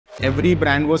every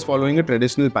brand was following a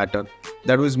traditional pattern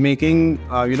that was making,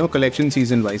 collection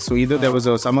season wise. So either there was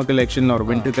a summer collection or a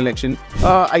winter collection.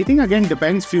 I think again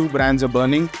depends. Few brands are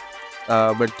burning,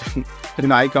 but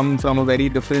I come from a very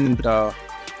different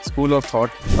school of thought.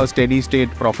 A steady state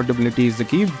profitability is the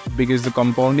key, because the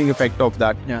compounding effect of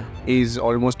that is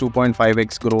almost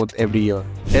 2.5x growth every year.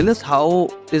 Tell us, how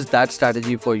is that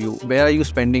strategy for you? Where are you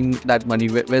spending that money?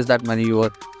 Where's that money you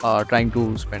are trying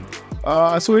to spend?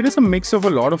 So it is a mix of a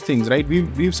lot of things, right?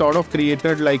 We've sort of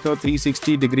created like a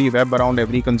 360-degree web around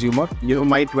every consumer.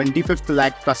 My 25th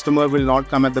lakh customer will not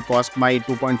come at the cost my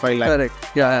 2.5 lakh. Correct.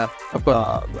 Yeah, of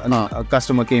course. A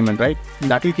customer came in, right?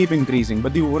 That will keep increasing,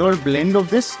 but the overall blend of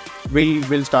this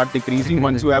will start decreasing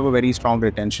once you have a very strong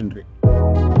retention rate.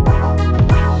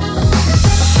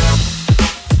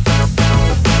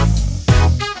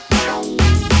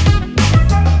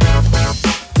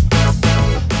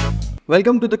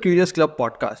 Welcome to the Curious Club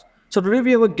podcast. So today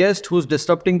we have a guest who's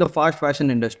disrupting the fast fashion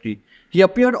industry. He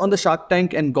appeared on the Shark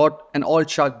Tank and got an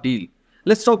all-shark deal.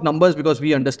 Let's talk numbers because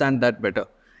we understand that better.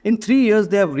 In 3 years,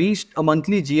 they have reached a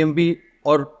monthly GMV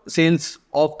or sales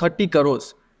of 30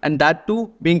 crores, and that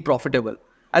too being profitable.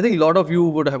 I think a lot of you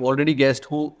would have already guessed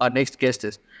who our next guest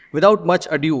is. Without much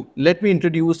ado, let me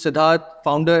introduce Siddharth,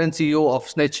 founder and CEO of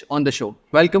Snitch, on the show.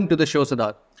 Welcome to the show,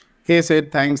 Siddharth. Hey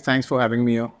Sid, thanks for having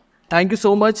me here. Thank you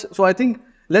so much. So I think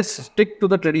let's stick to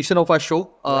the tradition of our show.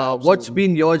 What's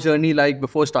been your journey like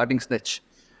before starting Snitch?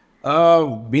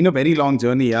 Been a very long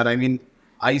journey, yaar. I mean,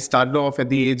 I started off at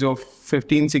the age of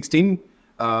 15, 16.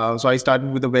 So I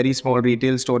started with a very small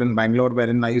retail store in Bangalore,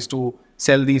 wherein I used to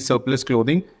sell these surplus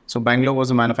clothing. So Bangalore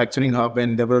was a manufacturing hub,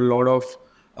 and there were a lot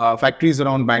of factories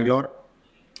around Bangalore,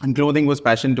 and clothing was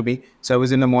passion to me. So I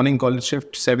was in the morning college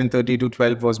shift, 7:30 to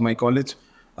 12 was my college.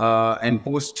 And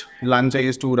post lunch, I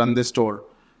used to run this store.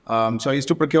 So I used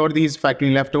to procure these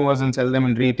factory leftovers and sell them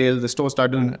in retail. The store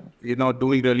started,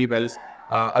 doing really well.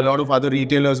 A lot of other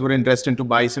retailers were interested to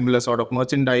buy similar sort of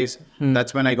merchandise.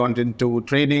 That's when I got into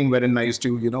trading, wherein I used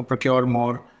to, procure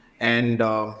more and,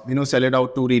 sell it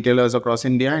out to retailers across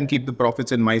India and keep the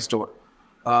profits in my store.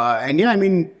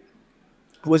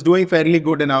 Was doing fairly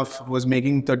good enough, was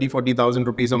making 30,000-40,000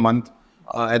 rupees a month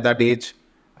at that age.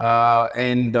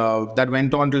 That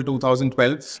went on till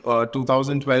 2012.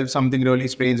 2012, something really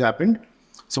strange happened.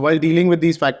 So while dealing with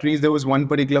these factories, there was one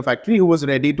particular factory who was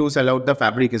ready to sell out the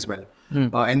fabric as well.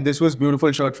 And this was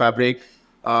beautiful shirt fabric.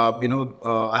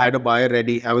 I had a buyer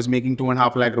ready. I was making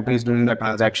 2.5 lakh rupees during that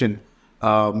transaction.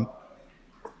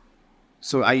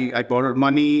 So I borrowed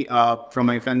money from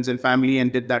my friends and family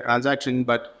and did that transaction.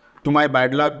 But to my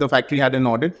bad luck, the factory had an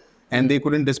audit and they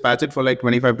couldn't dispatch it for like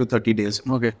 25 to 30 days.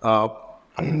 Okay.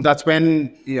 That's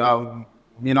when,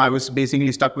 I was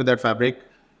basically stuck with that fabric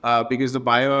because the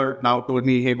buyer now told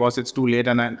me, hey boss, it's too late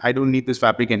and I don't need this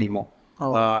fabric anymore.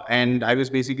 And I was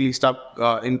basically stuck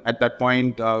at that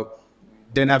point,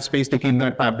 didn't have space to keep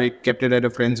that fabric, kept it at a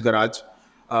friend's garage,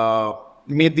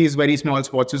 made these very small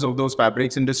swatches of those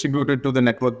fabrics and distributed to the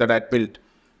network that I'd built.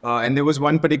 And there was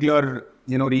one particular,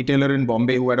 retailer in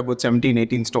Bombay who had about 17,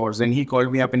 18 stores. And he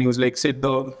called me up and he was like, Sid,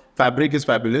 the fabric is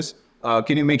fabulous.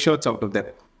 Can you make shirts out of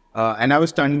there? And I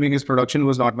was stunned because production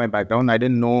was not my background. I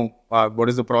didn't know what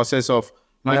is the process of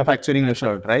manufacturing a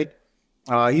shirt, right?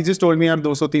 He just told me,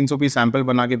 200-300 piece sample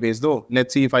bana ke bhej do.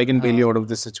 Let's see if I can bail you out of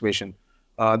this situation.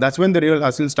 That's when the real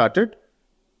hustle started.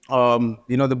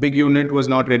 The big unit was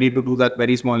not ready to do that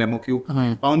very small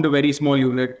MOQ. Found a very small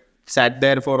unit, sat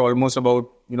there for almost about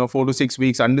 4 to 6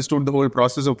 weeks, understood the whole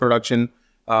process of production.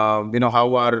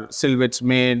 How are silhouettes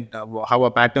made, how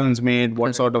are patterns made,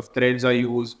 what sort of threads are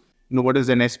used, what is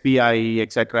an SPI,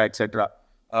 etc., etc.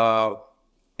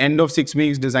 End of 6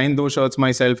 weeks, designed those shirts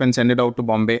myself and send it out to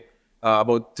Bombay,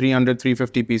 about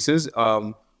 300-350 pieces.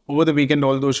 Over the weekend,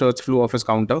 all those shirts flew off his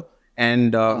counter.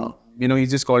 And, he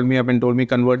just called me up and told me,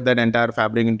 convert that entire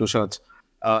fabric into shirts.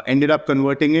 Ended up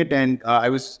converting it, and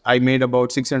I made about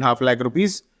 6.5 lakh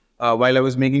rupees while I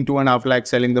was making 2.5 lakh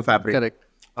selling the fabric. Correct.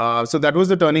 So that was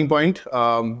the turning point.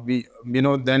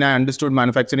 Then I understood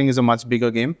manufacturing is a much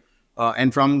bigger game.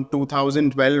 And from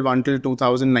 2012 until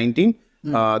 2019,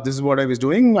 this is what I was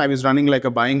doing. I was running like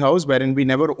a buying house wherein we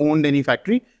never owned any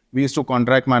factory. We used to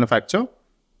contract manufacture,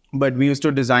 but we used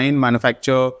to design,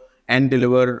 manufacture, and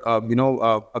deliver,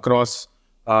 across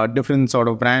different sort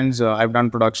of brands. I've done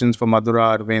productions for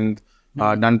Madura, Arvind,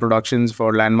 done productions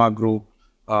for Landmark Group,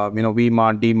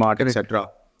 V-Mart, D-Mart, etc.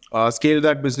 Scaled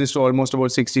that business to almost about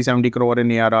 60-70 crore in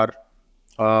ARR.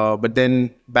 But then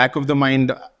back of the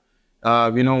mind,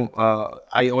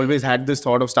 I always had this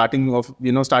thought of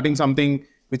starting something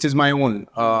which is my own.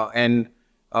 And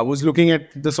I was looking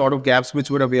at the sort of gaps which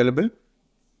were available.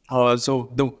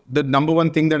 So the number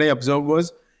one thing that I observed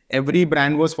was every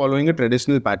brand was following a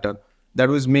traditional pattern that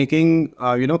was making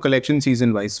collection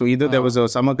season wise. So either there was a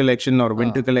summer collection or a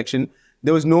winter collection.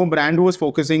 There was no brand who was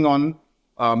focusing on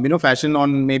fashion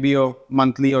on maybe a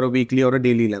monthly or a weekly or a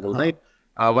daily level, right?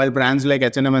 While brands like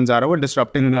H&M and Zara were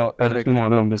disrupting the traditional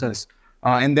model of business.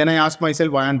 And then I asked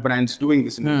myself, why aren't brands doing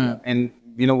this in India? And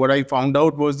what I found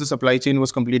out was the supply chain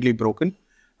was completely broken.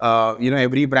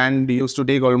 Every brand used to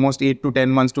take almost 8 to 10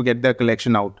 months to get their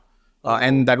collection out.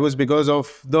 And that was because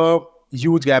of the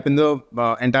huge gap in the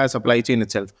entire supply chain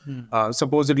itself.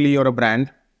 Supposedly you're a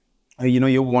brand,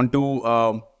 you want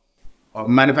to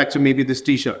manufacture maybe this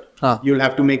t-shirt. You'll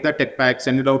have to make that tech pack,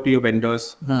 send it out to your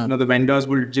vendors. The vendors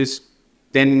will just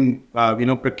then,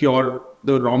 procure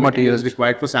the raw materials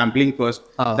required for sampling first.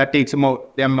 That takes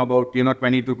them about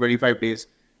 20 to 25 days.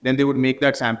 Then they would make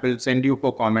that sample, send you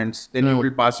for comments. Then you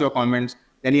will pass your comments.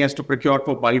 Then he has to procure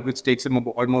for bulk, which takes him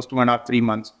almost 2.5, 3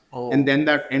 months. And then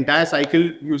that entire cycle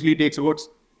usually takes about,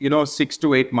 6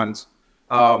 to 8 months.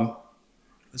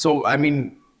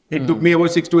 It took me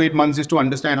about 6 to 8 months just to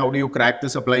understand how do you crack the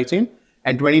supply chain.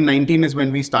 And 2019 is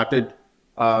when we started,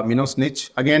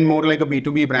 Snitch. Again, more like a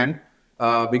B2B brand,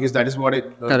 because that is what I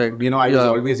was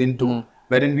always into.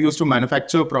 Wherein we used to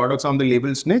manufacture products on the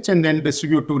label Snitch and then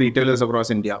distribute to retailers across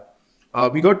India.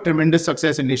 We got tremendous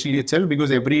success initially itself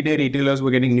because everyday retailers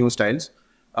were getting new styles.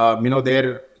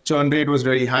 Their churn rate was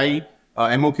really high.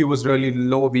 MOQ was really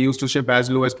low. We used to ship as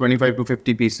low as 25 to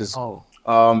 50 pieces.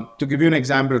 To give you an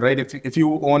example, right? If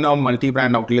you own a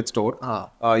multi-brand outlet store,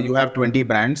 you have 20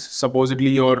 brands. Supposedly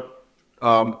you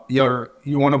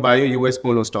want to buy a US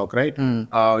Polo stock, right?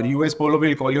 US Polo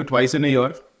will call you twice in a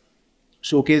year,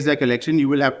 showcase their collection. You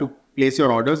will have to place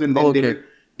your orders and then they will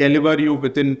deliver you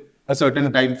within a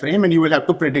certain time frame and you will have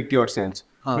to predict your sales.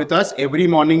 With us, every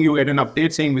morning you get an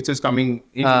update saying which is coming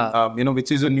in,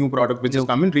 which is a new product which is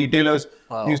coming. Retailers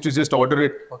used to just order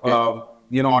it,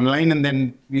 online and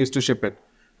then we used to ship it,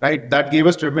 right? That gave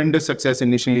us tremendous success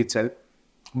initially itself.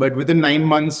 But within 9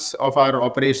 months of our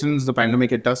operations, the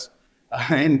pandemic hit us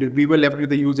and we were left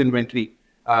with a huge inventory.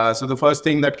 So the first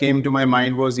thing that came to my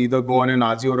mind was either go on an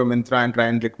Ajio or a Myntra and try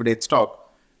and liquidate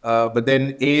stock. But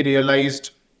then A,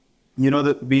 realized,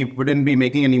 that we wouldn't be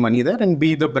making any money there, and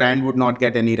B, the brand would not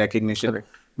get any recognition. Correct.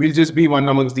 We'll just be one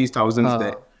amongst these thousands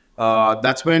there.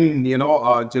 That's when,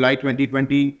 July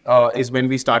 2020 is when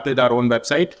we started our own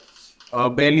website.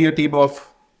 Barely a team of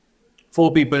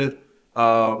 4 people,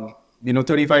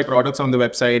 35 products on the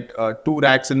website, 2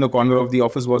 racks in the corner of the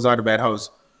office was our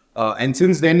warehouse. And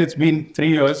since then, it's been 3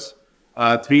 years,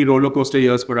 3 roller coaster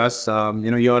years for us.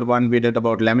 Year 1, we did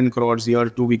about 11 crores. Year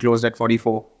 2, we closed at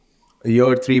 44.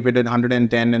 Year 3, we did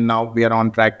 110. And now we are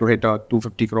on track to hit a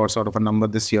 250 crores sort of a number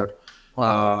this year.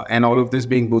 And all of this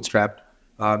being bootstrapped.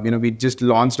 We just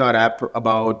launched our app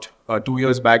about 2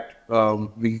 years back.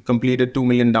 We completed 2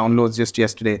 million downloads just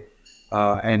yesterday.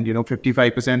 And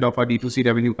 55% of our D2C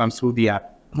revenue comes through the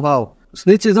app. Wow.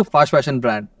 Snitch is a fast fashion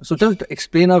brand. So just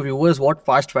explain our viewers what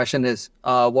fast fashion is.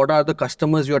 What are the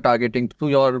customers you are targeting to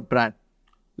your brand?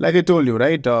 Like I told you,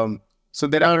 right? So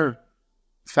there are,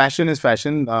 fashion is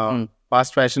fashion.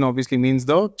 Fast fashion obviously means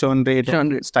the churn rate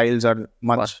styles are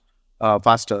much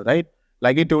faster, right?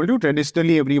 Like I told you,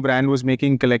 traditionally every brand was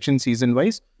making collection season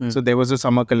wise. So there was a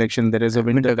summer collection, there is a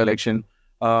winter collection.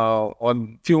 Or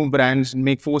few brands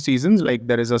make 4 seasons, like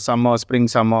there is a summer, spring,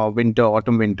 summer, winter,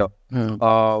 autumn, winter.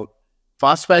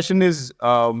 Fast fashion is,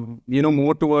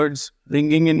 more towards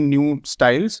bringing in new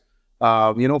styles,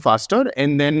 faster,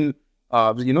 and then,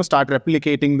 start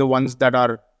replicating the ones that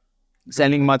are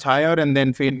selling much higher, and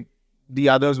then fade. The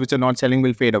others which are not selling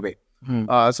will fade away.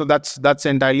 So that's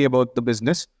entirely about the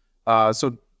business.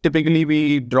 So typically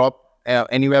we drop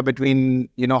anywhere between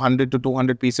 100 to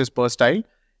 200 pieces per style.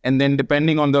 And then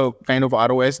depending on the kind of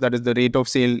ROS, that is the rate of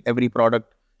sale every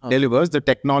product delivers, the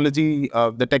technology,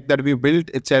 the tech that we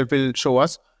built itself will show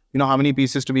us, how many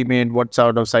pieces to be made, what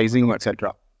sort of sizing,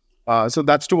 etc. So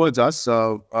that's towards us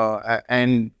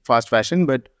and fast fashion.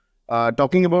 But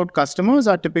talking about customers,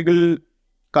 our typical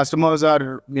customers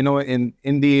are, in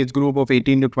the age group of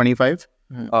 18 to 25,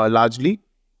 largely,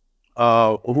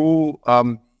 who,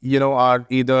 are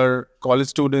either college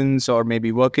students or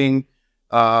maybe working,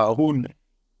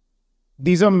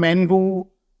 these are men who,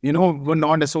 were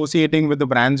not associating with the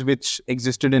brands which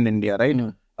existed in India, right?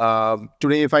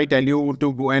 Today, if I tell you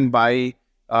to go and buy,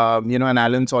 an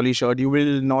Alan Solly shirt, you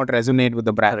will not resonate with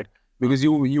the brand because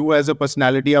you as a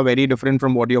personality are very different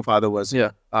from what your father was.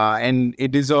 And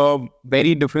it is a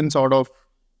very different sort of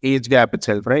age gap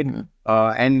itself, right?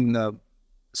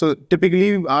 So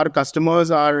typically our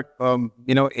customers are,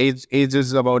 age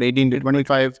is about 18 to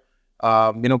 25.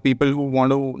 people who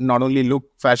want to not only look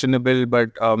fashionable,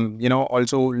 but,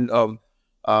 also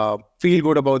feel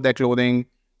good about their clothing.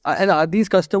 And are these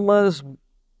customers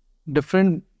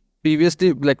different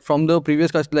previously, like from the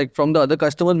previous like from the other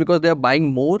customers, because they are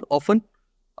buying more often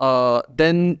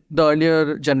than the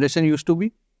earlier generation used to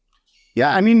be?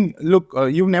 Yeah, I mean, look,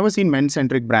 you've never seen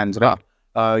men-centric brands, right?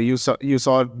 You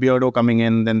saw Beardo coming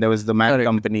in, then there was the Mac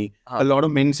company. A lot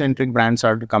of men-centric brands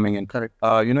started coming in. Correct.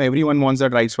 Everyone wants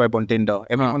that right swipe on Tinder.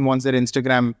 Everyone wants their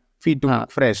Instagram feed to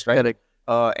look fresh, right? Correct.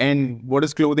 And what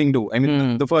does clothing do? I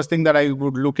mean, the first thing that I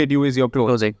would look at you is your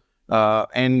clothes.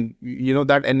 And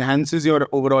that enhances your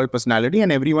overall personality,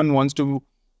 and everyone wants to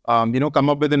come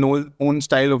up with an own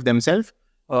style of themselves.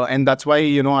 And that's why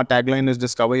our tagline is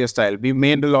discover your style. We've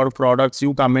made a lot of products.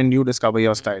 You come in, you discover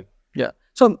your style. Yeah.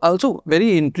 So I'm also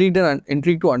very intrigued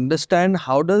to understand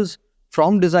how does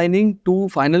from designing to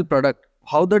final product,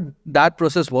 how that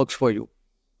process works for you.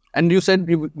 And you said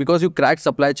because you cracked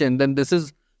supply chain, then this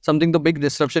is something, the big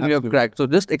disruption you have cracked. So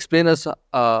just explain us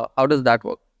how does that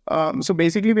work? So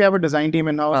basically, we have a design team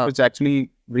in-house which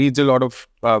actually reads a lot of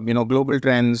global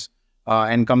trends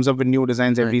and comes up with new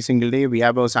designs every single day. We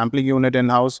have a sampling unit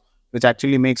in-house which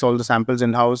actually makes all the samples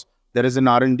in-house. There is an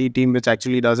R&D team which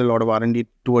actually does a lot of R&D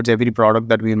towards every product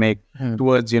that we make,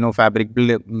 towards fabric,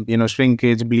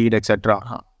 shrinkage, bleed,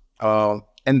 etc.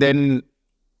 And then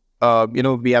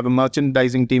we have a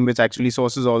merchandising team which actually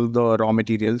sources all the raw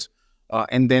materials.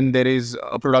 And then there is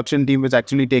a production team which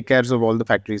actually takes care of all the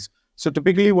factories. So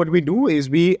typically what we do is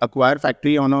we acquire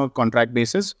factory on a contract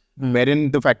basis,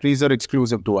 wherein the factories are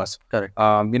exclusive to us. Correct.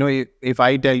 If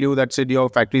I tell you that, Sid, your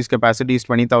factory's capacity is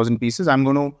 20,000 pieces, I'm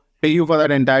going to pay you for that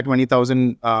entire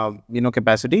 20,000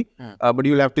 capacity, but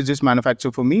you'll have to just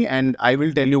manufacture for me, and I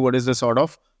will tell you what is the sort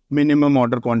of minimum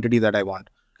order quantity that I want.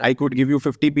 I could give you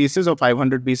 50 pieces or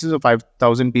 500 pieces or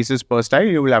 5,000 pieces per style.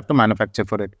 You will have to manufacture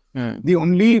for it. The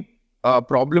only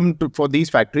problem for these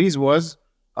factories was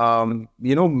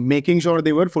making sure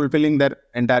they were fulfilling their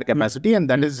entire capacity, and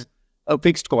that is a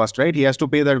fixed cost, right? He has to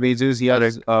pay their wages. He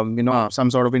has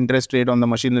some sort of interest rate on the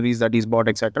machineries that he's bought,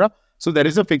 etc. So there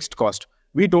is a fixed cost.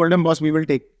 We told him, boss, we will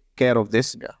take care of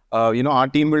this. Our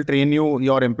team will train you,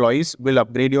 your employees will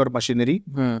upgrade your machinery,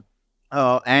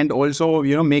 and also,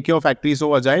 make your factory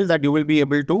so agile that you will be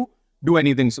able to do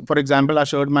anything. So, for example, our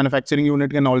shirt manufacturing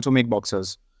unit can also make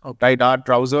boxers, right? Our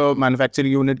trouser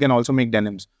manufacturing unit can also make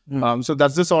denims. So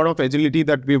that's the sort of agility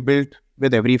that we've built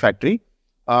with every factory.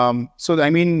 So, I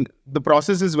mean, the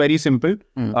process is very simple.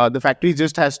 The factory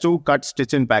just has to cut,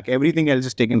 stitch and pack. Everything else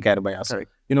is taken care by us.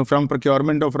 From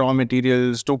procurement of raw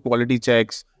materials to quality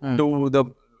checks to the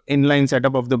inline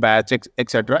setup of the batch,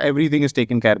 etc. Everything is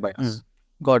taken care by us.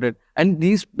 Got it. And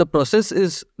the process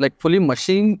is like fully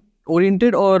machine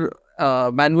oriented, or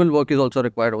manual work is also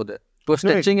required over there? So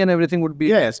stitching and everything would be...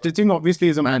 Yeah, stitching obviously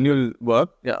is a manual work.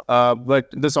 But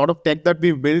the sort of tech that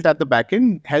we've built at the back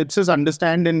end helps us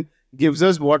understand and gives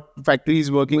us what factory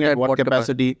is working at what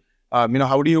capacity.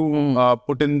 How do you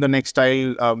put in the next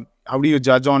style? How do you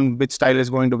judge on which style is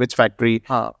going to which factory?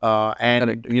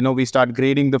 And we start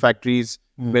grading the factories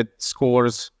with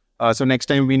scores. So next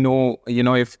time we know,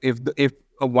 if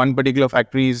one particular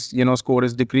factory's score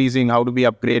is decreasing, how do we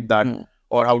upgrade that?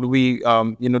 Or how do we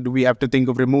do we have to think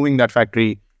of removing that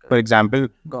factory, for example?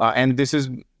 And this is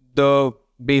the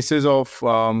basis of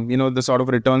the sort of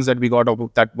returns that we got out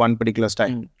of that one particular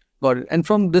style. Got it. And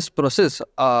from this process,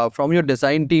 from your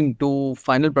design team to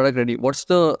final product ready, what's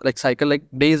the cycle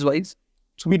days wise?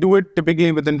 So we do it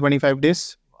typically within 25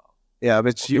 days. Yeah,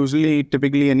 which usually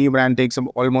typically any brand takes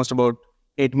almost about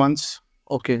 8 months.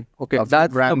 Okay.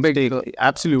 That's a big...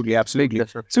 absolutely. Big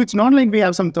So it's not like we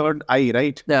have some third eye,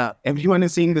 right? Yeah. Everyone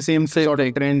is seeing the same sort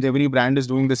of trends. Every brand is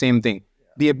doing the same thing.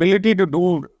 The ability to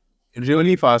do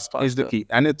really fast is the key.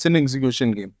 And it's an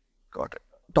execution game. Got it.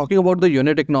 Talking about the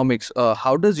unit economics,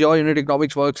 how does your unit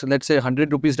economics work? So let's say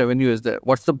 100 rupees revenue is there.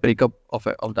 What's the breakup of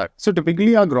that? So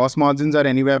typically our gross margins are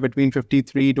anywhere between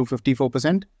 53 to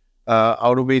 54%.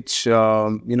 Out of which,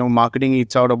 marketing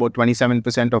eats out about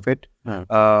 27% of it.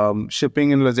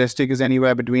 Shipping and logistics is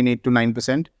anywhere between 8 to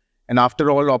 9%. And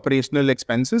after all, operational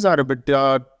expenses are a bit,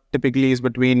 typically is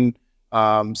between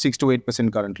 6 to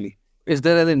 8% currently. Is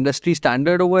there an industry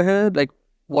standard over here? Like,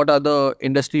 what are the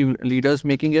industry leaders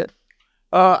making it?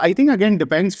 I think, again,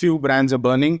 depends. Few brands are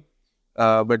burning.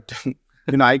 But,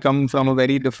 I come from a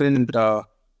very different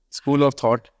school of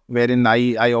thought, wherein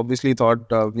I obviously thought,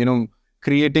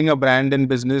 creating a brand and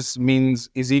business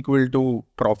is equal to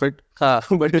profit.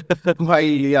 But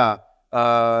while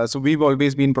So we've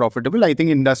always been profitable. I think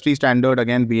industry standard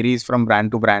again varies from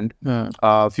brand to brand.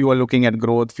 Few are looking at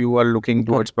growth, few are looking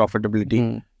towards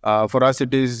profitability. For us,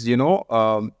 it is,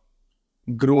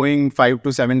 growing 5 to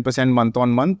 7% month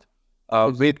on month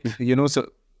with, so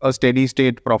a steady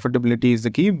state profitability is the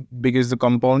key, because the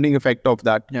compounding effect of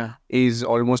that is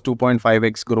almost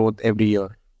 2.5x growth every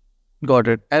year. Got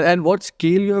it. And what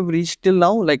scale you have reached till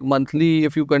now, like monthly,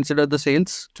 if you consider the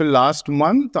sales? So last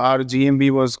month, our GMV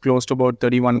was close to about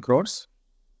 31 crores.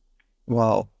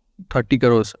 Wow. 30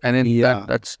 crores. And then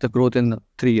that's the growth in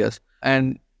 3 years.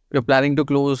 And you're planning to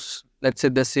close, let's say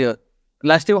this year.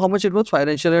 Last year, how much it was?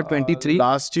 Financial year 23?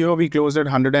 Last year, we closed at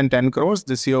 110 crores.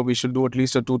 This year, we should do at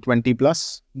least a 220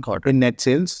 plus in net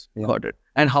sales. Got it.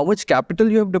 And how much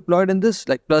capital you have deployed in this?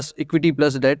 Like plus equity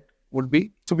plus debt would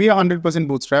be? So we are 100%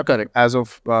 bootstrapped. Correct. As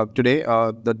of today.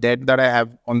 The debt that I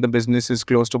have on the business is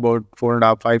close to about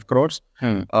 4.5, 5 crores.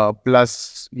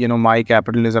 Plus, my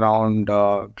capital is around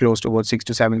close to about 6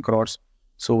 to 7 crores.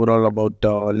 So overall, about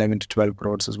 11 to 12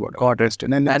 crores is what. Got it.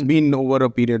 And it's been over a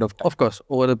period of time. Of course,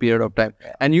 over a period of time.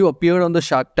 And you appeared on the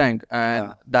Shark Tank,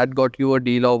 and that got you a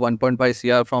deal of 1.5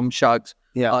 CR from Sharks.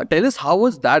 Tell us, how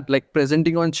was that, like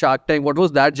presenting on Shark Tank? What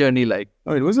was that journey like?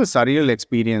 Oh, it was a surreal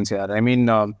experience. I mean,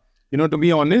 to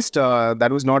be honest, that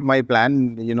was not my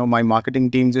plan. My marketing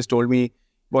team just told me,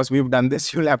 boss, we've done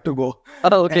this, you'll have to go.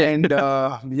 Oh, okay. And,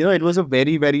 it was a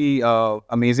very, very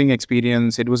amazing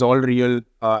experience. It was all real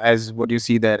as what you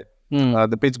see there.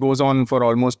 The pitch goes on for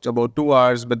almost about 2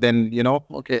 hours, but then,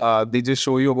 they just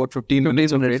show you about 15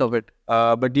 minutes of it.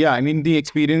 But yeah, I mean, the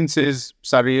experience is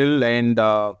surreal and,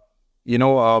 a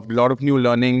lot of new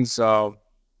learnings.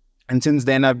 And since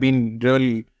then, I've been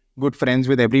really good friends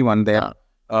with everyone there.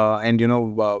 And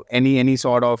any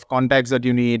sort of contacts that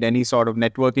you need, any sort of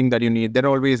networking that you need, they're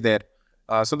always there.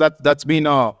 So that's been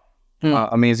a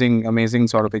amazing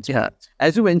sort of experience.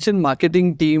 As you mentioned,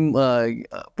 marketing team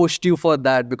pushed you for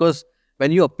that, because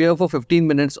when you appear for 15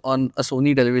 minutes on a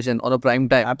Sony television on a prime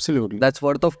time, absolutely, that's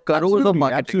worth of crores of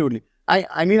marketing. Absolutely.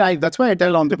 I mean, that's why I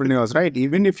tell entrepreneurs, right?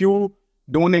 Even if you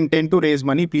don't intend to raise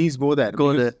money, please go there.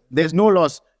 There's no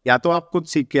loss. या तो आप कुछ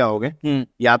सीख के आओगे,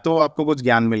 या तो आपको कुछ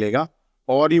ज्ञान मिलेगा,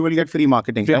 or you will get free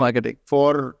marketing. Marketing.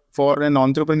 For an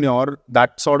entrepreneur,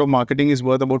 that sort of marketing is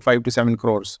worth about 5 to 7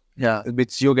 crores.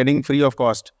 Which you're getting free of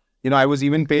cost. I was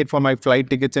even paid for my flight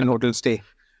tickets and hotel stay.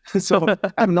 So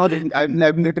I've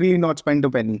literally not spent a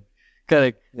penny.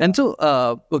 Correct. And so,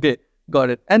 okay,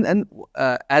 got it. And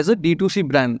as a D2C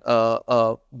brand,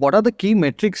 what are the key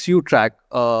metrics you track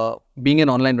being an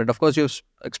online brand? Of course, you're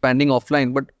expanding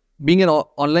offline, but being an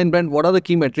online brand, what are the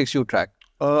key metrics you track?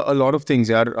 A lot of things,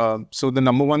 So the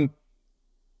number one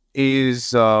is,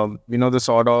 the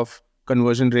sort of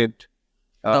conversion rate.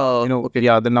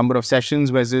 The number of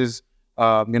sessions versus,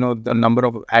 the number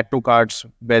of add to carts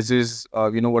versus,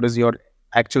 what is your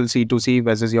actual C2C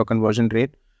versus your conversion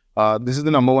rate. This is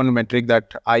the number one metric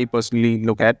that I personally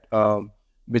look at,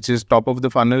 which is top of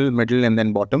the funnel, middle, and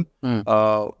then bottom.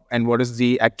 And what is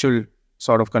the actual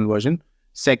sort of conversion.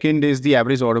 Second is the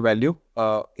average order value.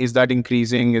 Is that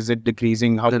increasing? Is it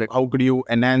decreasing? How could you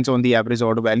enhance on the average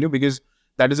order value? Because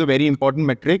that is a very important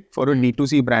metric for a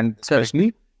D2C brand,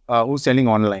 especially who's selling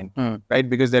online, right?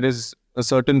 Because there is a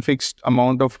certain fixed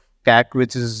amount of CAC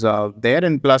which is there,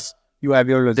 and plus you have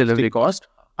your delivery cost.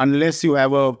 Unless you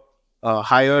have a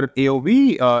higher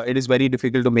AOV, it is very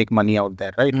difficult to make money out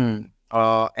there, right?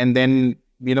 And then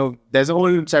there's a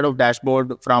whole set of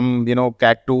dashboard from,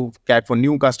 CAC to CAC for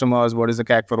new customers. What is the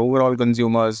CAC for overall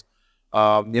consumers?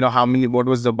 What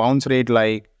was the bounce rate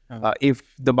like? If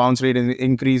the bounce rate is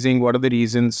increasing, what are the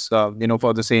reasons,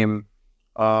 for the same?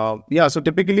 So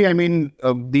typically, I mean,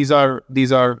 these are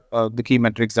the key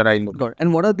metrics that I look at.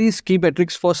 And what are these key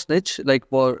metrics for Snitch? Like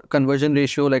for conversion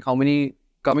ratio, like how many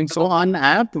coming? So on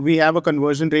app, we have a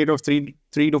conversion rate of 3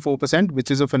 to 4%,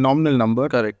 which is a phenomenal number.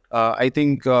 Correct. I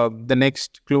think the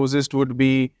next closest would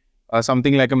be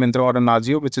something like a Myntra or a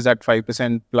Nazio, which is at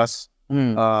 5% plus.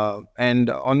 And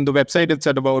on the website, it's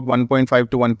at about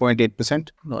 1.5 to 1.8%.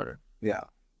 Got it. Yeah.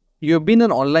 You have been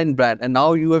an online brand, and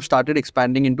now you have started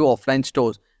expanding into offline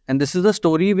stores. And this is a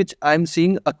story which I'm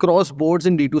seeing across boards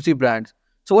in D2C brands.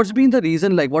 So what's been the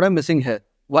reason? Like, what I'm missing here?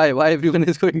 Why everyone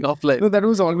is going offline? No, that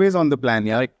was always on the plan.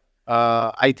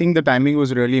 I think the timing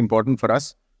was really important for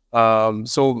us. One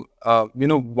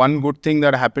good thing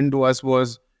that happened to us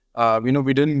was,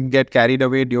 we didn't get carried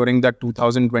away during that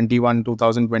 2021,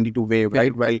 2022 wave,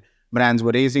 right? While brands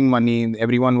were raising money,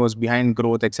 everyone was behind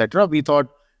growth, etc. We thought,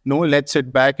 no, let's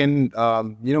sit back and,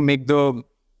 make the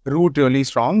root really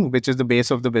strong, which is the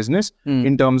base of the business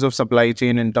in terms of supply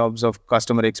chain, in terms of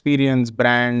customer experience,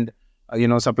 brand,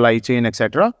 supply chain,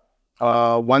 etc.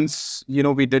 once,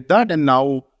 we did that, and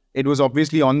now it was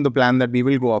obviously on the plan that we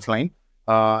will go offline.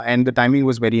 And the timing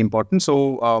was very important.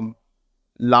 So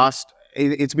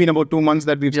it's been about 2 months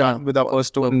that we've started with our first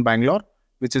store in Bangalore,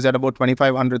 which is at about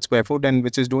 2,500 square foot and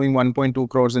which is doing 1.2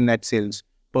 crores in net sales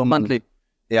per month.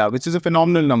 Yeah, which is a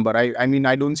phenomenal number. I mean,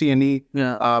 I don't see any,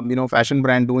 fashion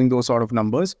brand doing those sort of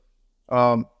numbers.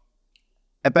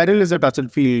 Apparel is a touch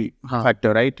and feel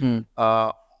factor, right?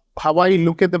 How I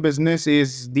look at the business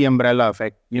is the umbrella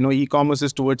effect. E-commerce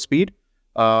is towards speed,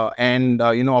 and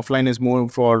offline is more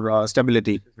for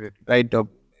stability, right?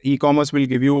 E-commerce will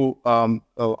give you,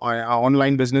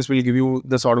 online business will give you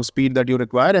the sort of speed that you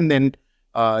require, and then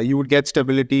you would get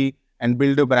stability and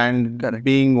build a brand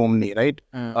being omni, right?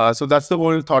 So that's the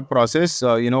whole thought process.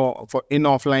 For in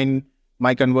offline,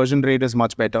 my conversion rate is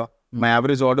much better. My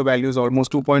average order value is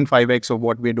almost 2.5x of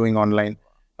what we're doing online.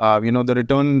 The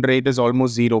return rate is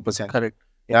almost 0%. Correct.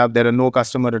 Yeah, there are no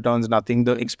customer returns, nothing.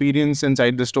 The experience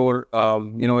inside the store,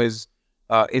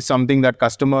 is something that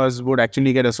customers would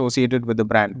actually get associated with the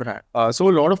brand. So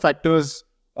a lot of factors,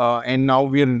 and now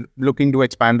we're looking to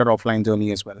expand our offline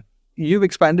journey as well. You've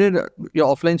expanded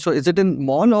your offline store. Is it in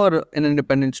mall or an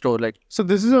independent store? So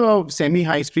this is a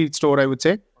semi-high street store, I would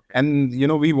say. And,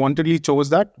 we wantedly chose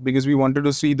that because we wanted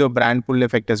to see the brand pull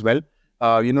effect as well.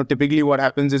 Typically what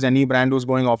happens is any brand who's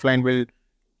going offline will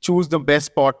choose the best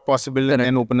spot possible and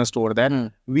then open a store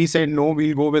there. We said, no,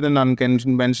 we'll go with an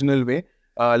unconventional way.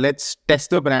 Let's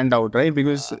test the brand out, right?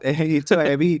 Because it's a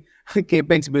heavy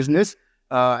capex business,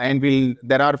 and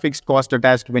there are fixed costs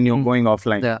attached when you're going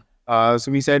offline.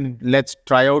 So we said, let's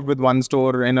try out with one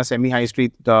store in a semi-high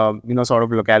street, sort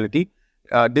of locality.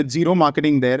 Did zero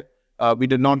marketing there. We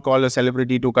did not call a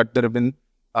celebrity to cut the ribbon.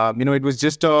 It was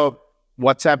just a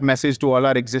WhatsApp message to all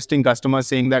our existing customers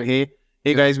saying that, hey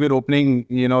guys, we're opening,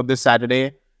 this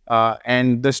Saturday.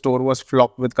 And the store was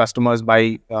flocked with customers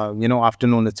by,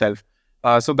 afternoon itself.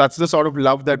 So that's the sort of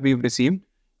love that we've received,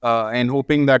 and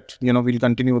hoping that, we'll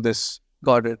continue this.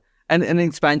 Got it. And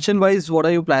expansion wise, what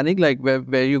are you planning? Where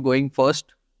are you going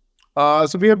first?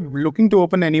 So we are looking to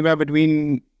open anywhere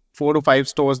between 4 to 5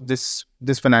 stores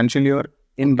this financial year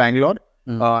in Bangalore,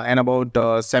 and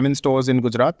about 7 stores in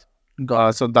Gujarat.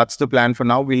 So that's the plan for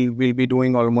now. We'll be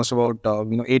doing almost about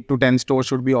 8 to 10 stores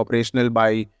should be operational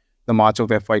by the March of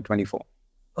FY24.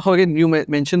 Again, you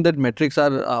mentioned that metrics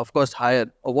are of course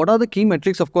higher. What are the key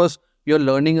metrics? Of course, you're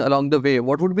learning along the way.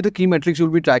 What would be the key metrics you'll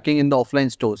be tracking in the offline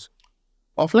stores?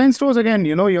 Offline stores, again,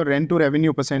 your rent to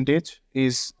revenue percentage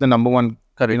is the number one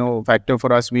factor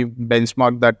for us. We've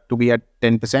benchmarked that to be at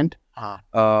 10%.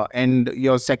 And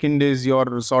your second is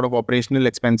your sort of operational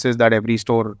expenses that every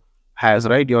store has,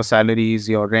 right? Your salaries,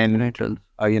 your rent,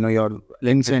 your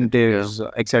incentives,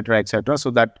 etc., etc.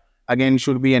 So that again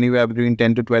should be anywhere between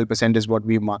 10 to 12% is what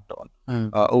we've marked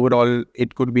on. Overall,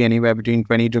 it could be anywhere between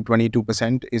 20 to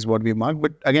 22% is what we've marked.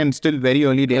 But again, still very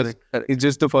early days. It's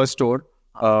just the first store.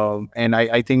 And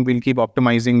I think we'll keep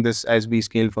optimizing this as we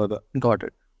scale further. Got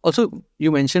it. Also,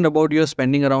 you mentioned about you're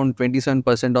spending around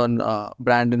 27% on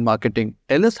brand and marketing.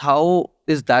 Tell us, how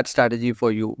is that strategy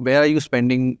for you? Where are you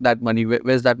spending that money?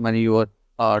 Where's that money you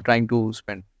are trying to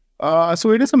spend? So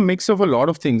it is a mix of a lot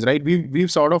of things, right? We've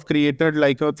sort of created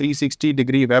like a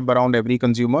 360-degree web around every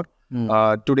consumer.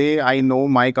 Today, I know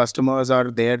my customers are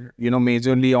there,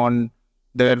 majorly on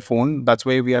their phone. That's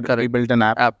why we built an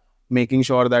app, making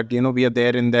sure that, we are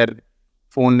there in their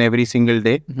phone every single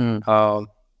day.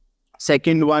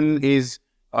 Second one is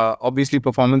obviously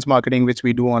performance marketing, which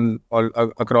we do on all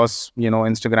across,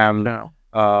 Instagram,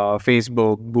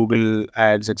 Facebook, Google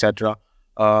ads, etc.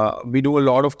 We do a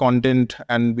lot of content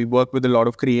and we work with a lot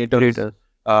of creators.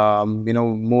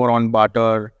 More on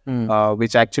barter,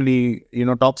 which actually,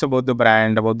 talks about the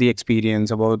brand, about the experience,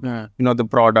 about, the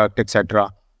product,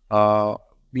 etc.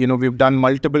 We've done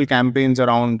multiple campaigns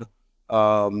around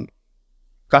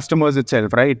customers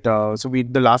itself, right? So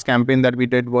the last campaign that we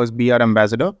did was Be Our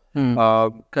Ambassador.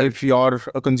 If you're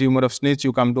a consumer of Snitch,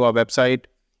 you come to our website,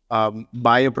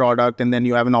 buy a product, and then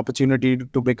you have an opportunity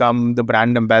to become the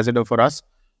brand ambassador for us.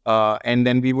 And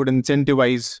then we would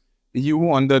incentivize you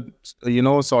on the,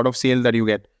 sort of sale that you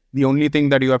get. The only thing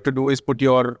that you have to do is put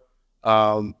your,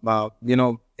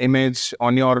 image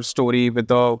on your story with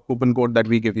the coupon code that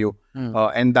we give you.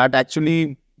 And that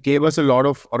actually gave us a lot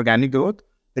of organic growth.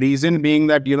 Reason being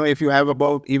that, if you have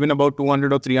about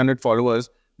 200 or 300 followers,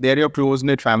 they're your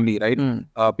close-knit family,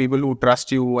 right? People who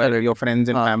trust you are your friends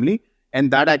and family.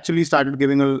 And that actually started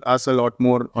giving us a lot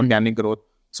more organic growth.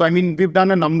 So, I mean, we've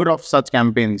done a number of such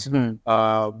campaigns. Being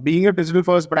a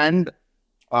digital-first brand,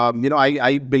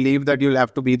 I believe that you'll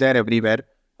have to be there everywhere.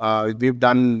 We've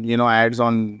done, ads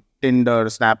on Tinder,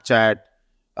 Snapchat,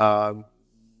 uh,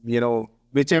 whichever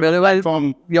Wherever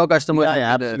platform. your customer.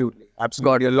 Yeah,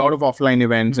 absolutely. A lot of offline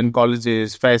events in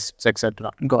colleges, fests,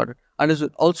 etc. Got it.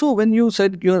 Understood. Also, when you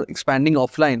said you're expanding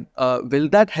offline, will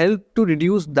that help to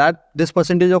reduce this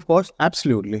percentage of cost?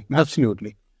 Absolutely.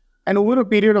 And over a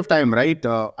period of time, right?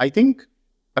 I think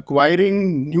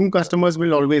acquiring new customers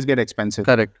will always get expensive.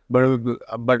 Correct.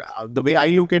 But the way I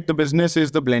look at the business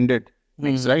is the blended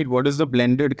mix, right? What is the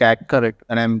blended CAC? Correct.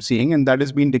 And I'm seeing, and that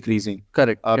has been decreasing.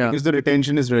 Correct. Because the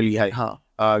retention is really high.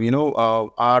 Our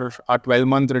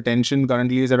 12-month retention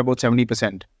currently is at about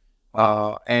 70%.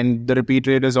 And the repeat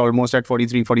rate is almost at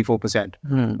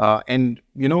 43-44%. And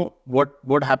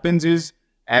what happens is,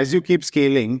 as you keep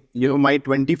scaling, my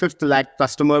 25th lakh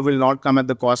customer will not come at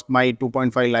the cost my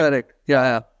 2.5 lakh. Correct.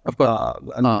 Yeah. Of course.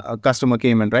 A customer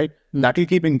came in, right? That will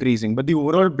keep increasing. But the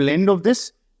overall blend of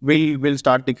this will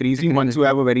start decreasing once you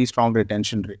have a very strong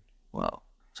retention rate. Wow.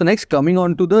 So next, coming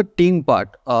on to the team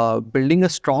part, building a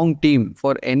strong team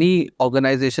for any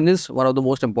organization is one of the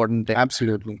most important things.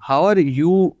 Absolutely. How are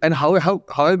you, and how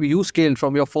have you scaled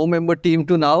from your 4-member team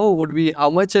to now? Would be how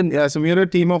much? And so we're a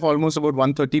team of almost about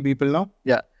 130 people now.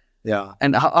 Yeah.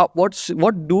 And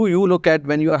what do you look at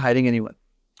when you are hiring anyone?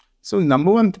 So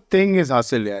number one thing is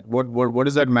hustle. Yeah. What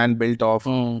is that man built of?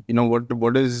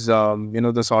 What is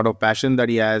the sort of passion that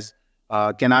he has?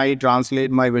 Can I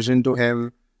translate my vision to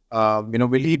him?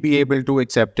 Will he be able to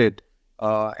accept it?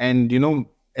 And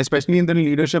especially in the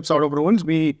leadership sort of roles,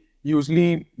 we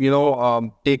usually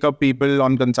take up people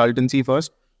on consultancy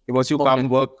first. Because you come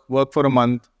work for a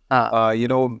month,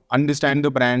 understand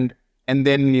the brand, and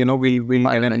then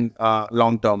we'll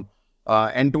long term.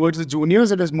 And towards the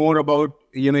juniors, it is more about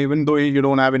even though you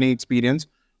don't have any experience,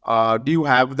 do you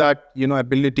have that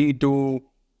ability to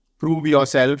prove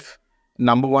yourself?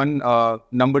 Number one.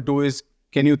 Number two is,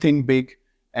 can you think big?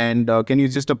 And can you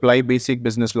just apply basic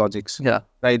business logics? Yeah.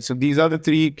 Right. So these are the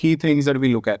 3 key things that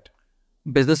we look at.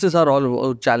 Businesses are all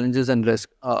about challenges and risk.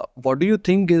 What do you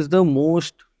think is the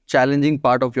most challenging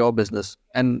part of your business?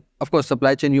 And of course,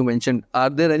 supply chain you mentioned. Are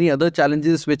there any other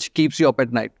challenges which keeps you up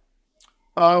at night?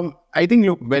 I think,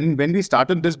 look, when we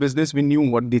started this business, we knew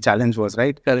what the challenge was,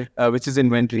 right? Correct. Which is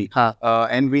inventory.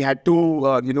 And we had to,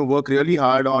 work really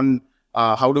hard on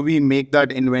how do we make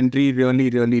that inventory really,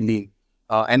 really lean.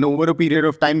 And over a period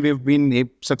of time, we've been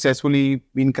successfully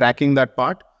cracking that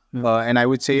part. And I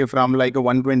would say from like a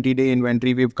 120-day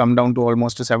inventory, we've come down to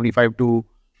almost a 75 to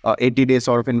 80 days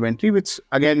sort of inventory, which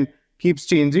again keeps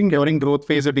changing. During growth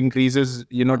phase, it increases,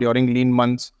 during lean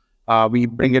months, we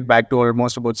bring it back to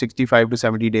almost about 65 to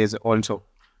 70 days also.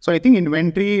 So I think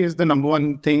inventory is the number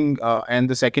one thing. And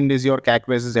the second is your CAC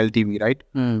versus LTV, right?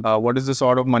 What is the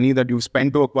sort of money that you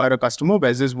spend to acquire a customer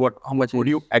versus how much would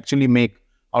you actually make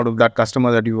out of that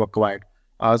customer that you acquired.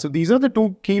 So these are the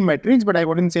 2 key metrics, but I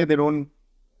wouldn't say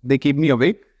they keep me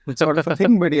awake sort of a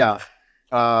thing. But yeah,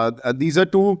 these are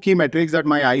 2 key metrics that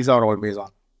my eyes are always on.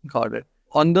 Got it.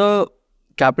 On the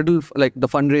capital, like the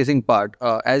fundraising part,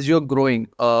 as you're growing,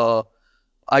 are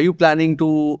you planning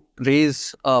to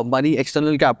raise money,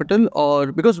 external capital?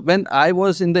 Or because when I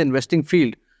was in the investing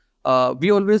field,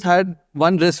 we always had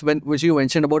one risk which you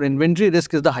mentioned about inventory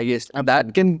risk is the highest. And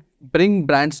that can bring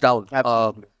brands down.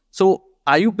 So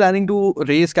are you planning to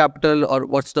raise capital, or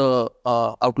what's the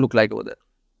outlook like over there?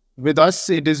 With us,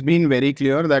 it has been very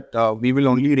clear that we will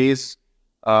only raise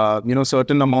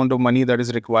certain amount of money that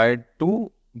is required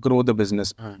to grow the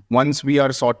business. Once we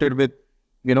are sorted with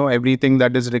everything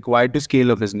that is required to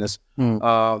scale a business.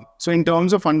 So in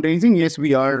terms of fundraising, yes,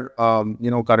 we are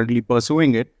currently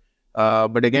pursuing it.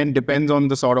 But again, depends on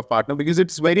the sort of partner, because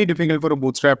it's very difficult for a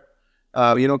bootstrap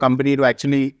company to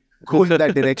actually go in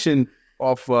that direction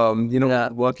of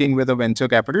working with a venture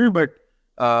capital. But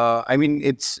I mean,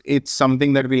 it's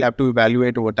something that we'll have to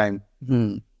evaluate over time.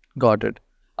 Got it.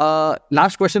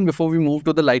 Last question before we move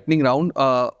to the lightning round.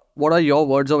 What are your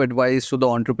words of advice to the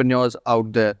entrepreneurs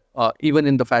out there, even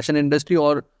in the fashion industry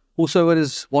or whosoever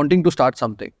is wanting to start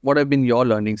something? What have been your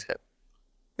learnings here?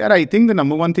 Yeah, I think the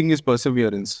number one thing is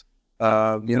perseverance.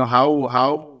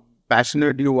 How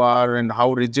passionate you are and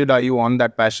how rigid are you on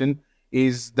that passion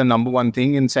is the number one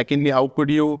thing. And secondly, how could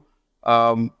you,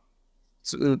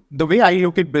 so the way I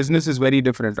look at business is very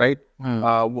different, right?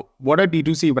 What are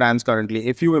D2C brands currently?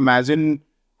 If you imagine,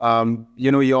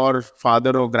 your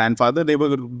father or grandfather, they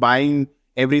were buying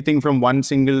everything from one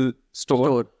single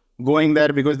store, going there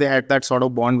because they had that sort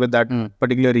of bond with that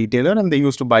particular retailer, and they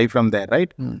used to buy from there,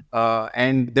 right?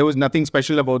 And there was nothing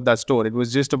special about that store. It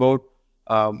was just about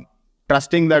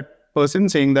trusting that person,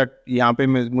 saying that yahan pe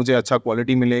mujhe acha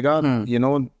quality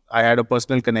milega. I had a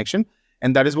personal connection,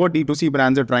 and that is what D2C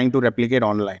brands are trying to replicate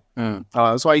online.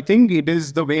 So I think it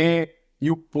is the way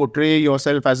you portray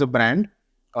yourself as a brand?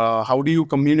 How do you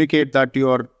communicate that to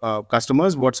your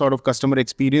customers? What sort of customer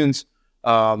experience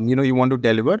you want to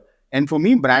deliver? And for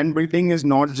me, brand building is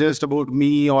not just about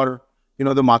me or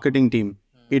the marketing team.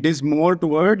 It is more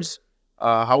towards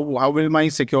how will my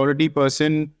security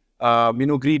person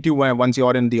greet you once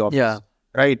you're in the office. Yeah.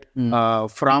 Right.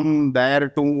 From there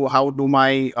to how do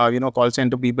my call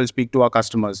center people speak to our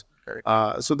customers.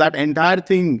 So that entire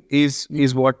thing is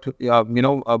what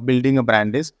building a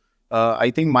brand is.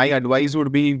 I think my advice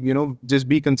would be just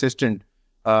be consistent.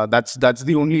 That's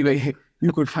the only way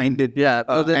you could find it. Yeah.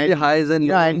 The highs and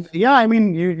lows. I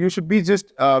mean you should be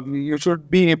just you should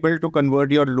be able to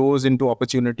convert your lows into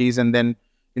opportunities, and then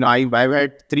I've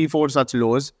had 3-4 such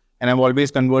lows, and I've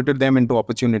always converted them into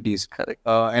opportunities. Correct.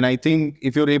 And I think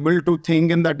if you're able to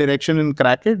think in that direction and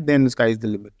crack it, then the sky is the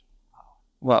limit.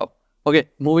 Wow. Okay,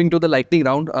 moving to the lightning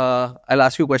round. I'll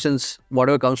ask you questions.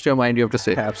 Whatever comes to your mind, you have to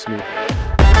say. Absolutely.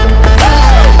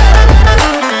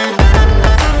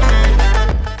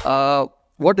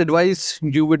 What advice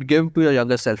you would give to your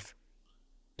younger self?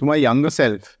 To my younger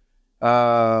self,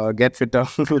 get fitter.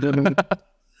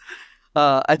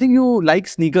 I think you like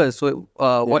sneakers. So,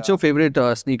 what's your favorite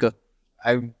sneaker?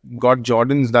 I've got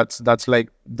Jordans. That's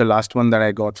like the last one that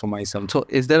I got for myself. So,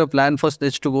 is there a plan for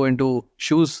Snitch to go into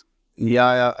shoes?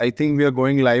 Yeah, I think we are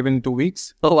going live in 2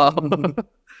 weeks. Oh, wow.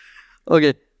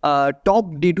 Okay. Top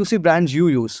D2C brands you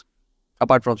use,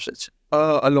 apart from Snitch?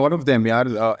 A lot of them,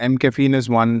 yeah. M Caffeine is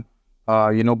one.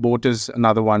 Boat is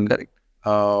another one. Correct.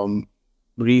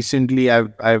 Recently,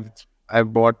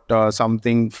 I've bought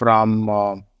something from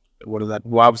what is that?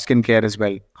 Wow Skincare as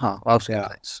well. Wow Skincare.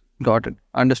 Nice. Got it.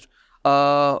 Understood.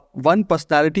 One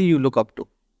personality you look up to?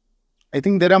 I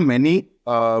think there are many,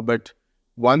 but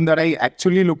one that I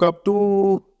actually look up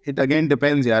to, it again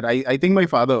depends. Yeah, I think my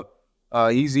father.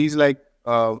 He's like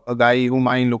a guy whom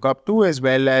I look up to, as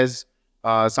well as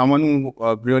someone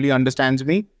who really understands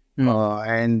me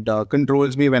and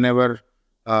controls me whenever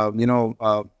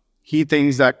he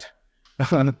thinks that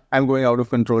I'm going out of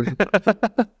control.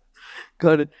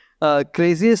 Got it.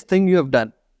 Craziest thing you have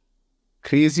done?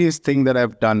 Craziest thing that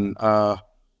I've done? I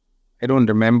don't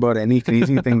remember any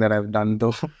crazy thing that I've done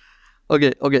though.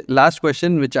 Okay. Last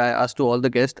question, which I asked to all the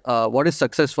guests. What is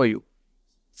success for you?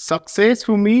 Success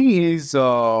for me is,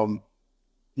 that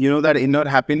inner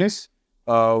happiness.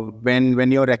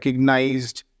 When you're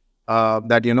recognized,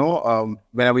 that,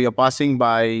 whenever you're passing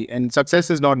by, and success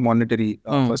is not monetary,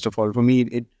 first of all. For me,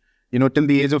 it, till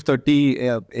the age of 30,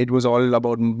 it was all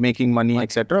about making money,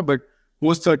 etc. But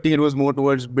post 30, it was more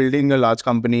towards building a large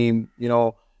company,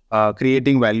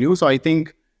 creating value. So I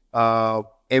think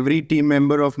every team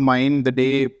member of mine, the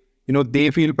day,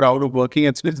 they feel proud of working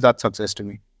at Snitch, that's success to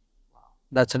me.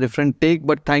 That's a different take,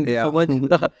 but thank you so much.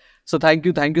 So thank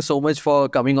you so much for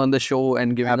coming on the show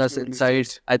and giving us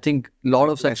insights. I think a lot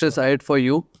of success ahead for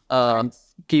you. We'll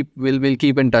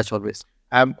keep in touch always.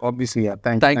 Obviously, yeah.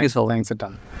 Thank you so much. Thanks a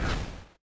ton.